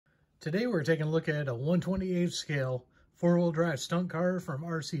Today we're taking a look at a 1/28 scale four-wheel drive stunt car from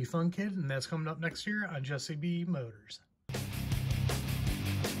RcFunKid, and that's coming up next year on Jesse B Motors.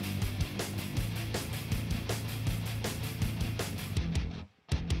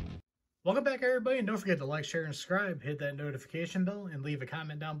 Welcome back everybody, and don't forget to like, share, and subscribe, hit that notification bell, and leave a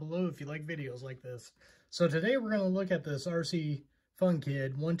comment down below if you like videos like this. So today we're going to look at this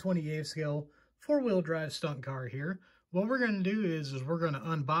RcFunKid 1/28 scale four-wheel drive stunt car here. What we're going to do is we're going to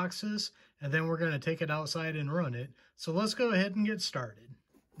unbox this, and then we're going to take it outside and run it. So let's go ahead and get started.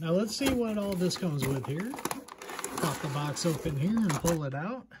 Now let's see what all this comes with here. Pop the box open here and pull it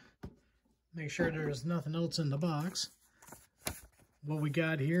out. Make sure there's nothing else in the box. What we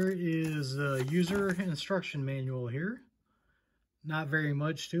got here is the user instruction manual here. Not very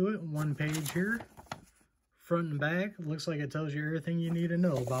much to it. One page here. Front and back. Looks like it tells you everything you need to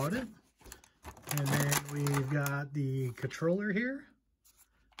know about it. And then we've got the controller here.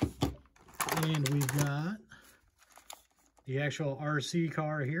 And we've got the actual RC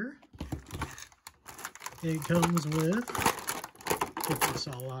car here. It comes with, get this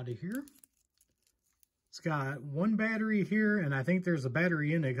all out of here. It's got one battery here, and I think there's a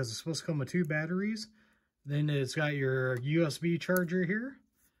battery in it because it's supposed to come with two batteries. Then it's got your USB charger here,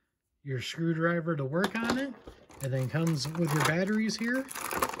 your screwdriver to work on it, and then comes with your batteries here.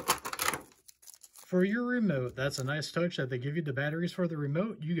 For your remote, that's a nice touch that they give you the batteries for the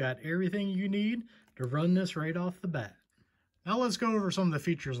remote. You got everything you need to run this right off the bat. Now let's go over some of the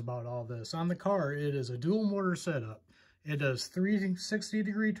features about all this. On the car, it is a dual motor setup. It does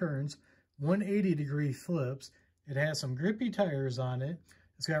 360-degree turns, 180-degree flips. It has some grippy tires on it.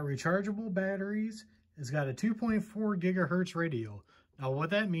 It's got rechargeable batteries. It's got a 2.4 gigahertz radio. Now what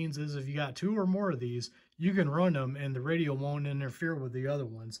that means is if you got two or more of these, you can run them and the radio won't interfere with the other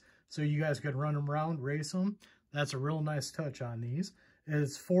ones. So you guys could run them around, race them. That's a real nice touch on these.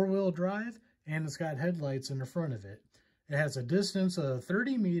 It's four-wheel drive, and it's got headlights in the front of it. It has a distance of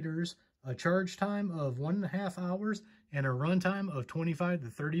 30 meters, a charge time of 1.5 hours, and a run time of 25 to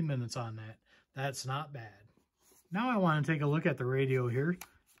 30 minutes on that. That's not bad. Now I want to take a look at the radio here.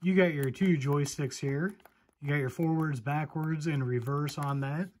 You got your two joysticks here. You got your forwards, backwards, and reverse on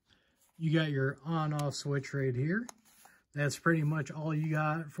that. You got your on-off switch right here. That's pretty much all you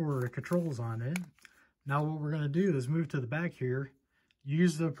got for controls on it. Now what we're going to do is move to the back here.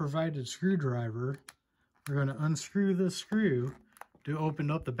 Use the provided screwdriver. We're going to unscrew this screw to open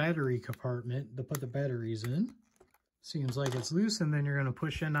up the battery compartment to put the batteries in. Seems like it's loose, and then you're going to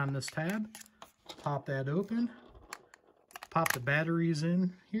push in on this tab. Pop that open. Pop the batteries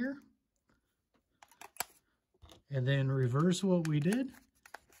in here. And then reverse what we did.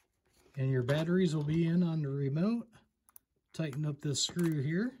 And your batteries will be in on the remote. Tighten up this screw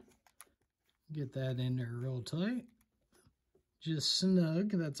here. Get that in there real tight. Just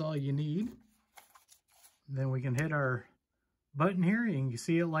snug, that's all you need. Then we can hit our button here, and you can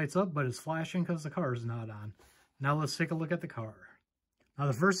see it lights up, but it's flashing because the car is not on. Now let's take a look at the car. Now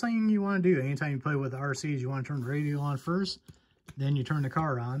the first thing you want to do anytime you play with the RCs, you want to turn the radio on first, then you turn the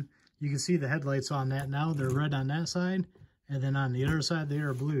car on. You can see the headlights on that now. They're red on that side, and then on the other side they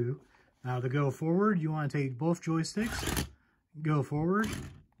are blue. Now to go forward, you want to take both joysticks, go forward,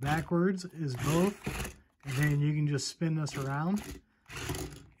 backwards is both, and then you can just spin this around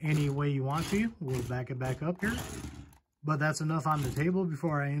any way you want to. We'll back it back up here. But that's enough on the table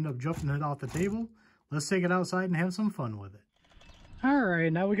before I end up jumping it off the table. Let's take it outside and have some fun with it. All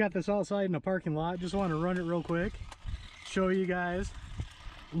right, now we got this outside in the parking lot. Just want to run it real quick, show you guys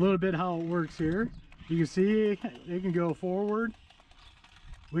a little bit how it works here. You can see it can go forward.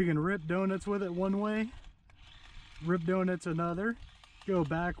 We can rip donuts with it one way, rip donuts another, go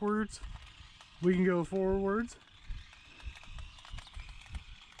backwards. We can go forwards.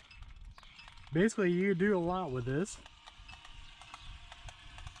 Basically, you do a lot with this.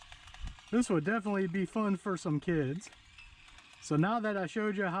 This would definitely be fun for some kids. So now that I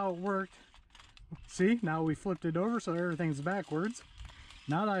showed you how it worked, see, now we flipped it over so everything's backwards.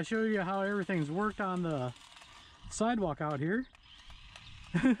 Now that I showed you how everything's worked on the sidewalk out here,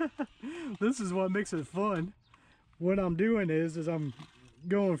 this is what makes it fun. What I'm doing is I'm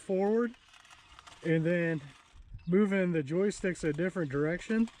going forward and then moving the joysticks a different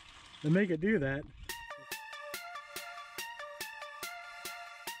direction to make it do that.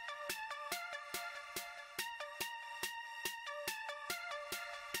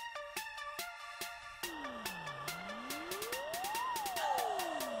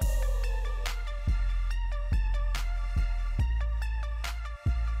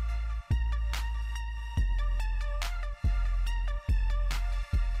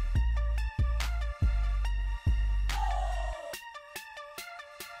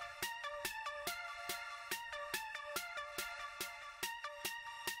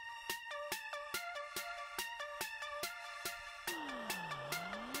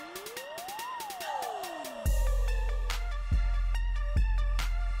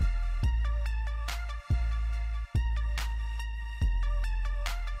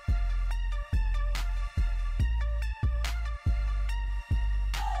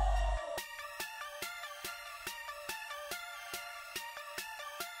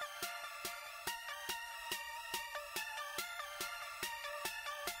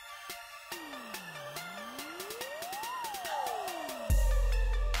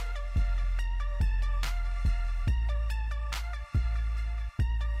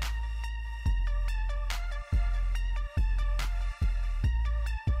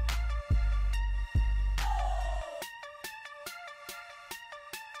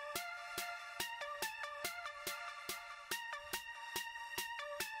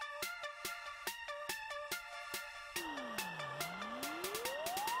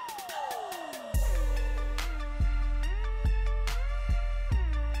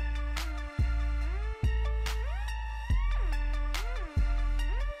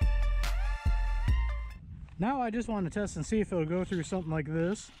 Now I just want to test and see if it'll go through something like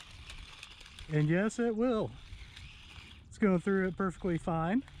this. And yes, it will. It's going through it perfectly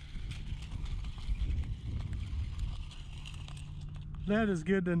fine. That is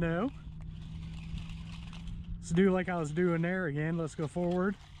good to know. Let's do like I was doing there again. Let's go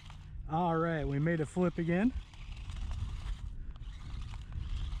forward. All right, we made a flip again.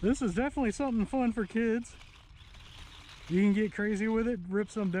 This is definitely something fun for kids. You can get crazy with it,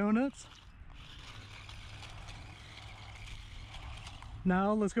 rip some donuts.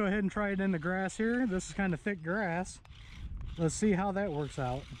 Now let's go ahead and try it in the grass here. This is kind of thick grass. Let's see how that works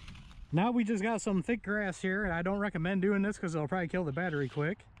out. Now we just got some thick grass here, and I don't recommend doing this because it'll probably kill the battery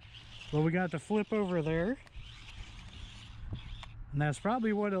quick. But we got the flip over there. And that's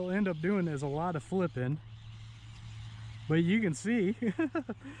probably what it'll end up doing, is a lot of flipping. But you can see,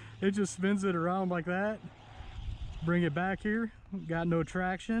 it just spins it around like that. Bring it back here, got no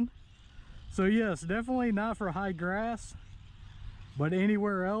traction. So yes, definitely not for high grass, but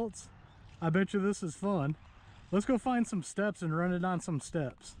anywhere else, I bet you this is fun. Let's go find some steps and run it on some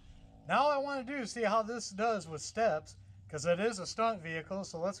steps. Now all I want to do is see how this does with steps, because it is a stunt vehicle,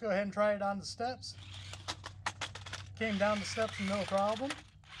 so let's go ahead and try it on the steps. Came down the steps no problem.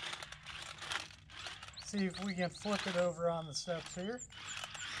 See if we can flip it over on the steps here.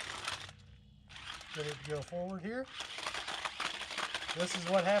 Get it to go forward here. This is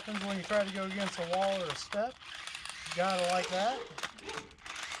what happens when you try to go against a wall or a step. You gotta like that.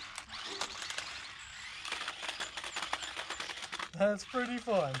 That's pretty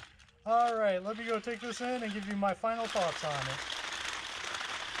fun. Alright, let me go take this in and give you my final thoughts on it.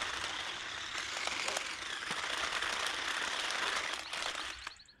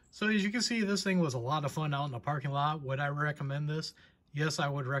 So as you can see, this thing was a lot of fun out in the parking lot. Would I recommend this? Yes, I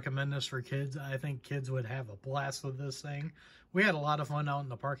would recommend this for kids. I think kids would have a blast with this thing. We had a lot of fun out in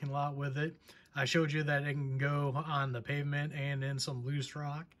the parking lot with it. I showed you that it can go on the pavement and in some loose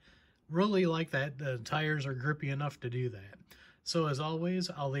rock. Really like that the tires are grippy enough to do that. So as always,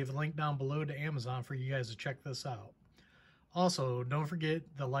 I'll leave a link down below to Amazon for you guys to check this out. Also, don't forget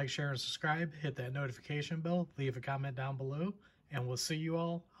to like, share, and subscribe. Hit that notification bell. Leave a comment down below. And we'll see you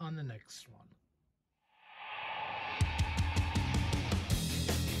all on the next one.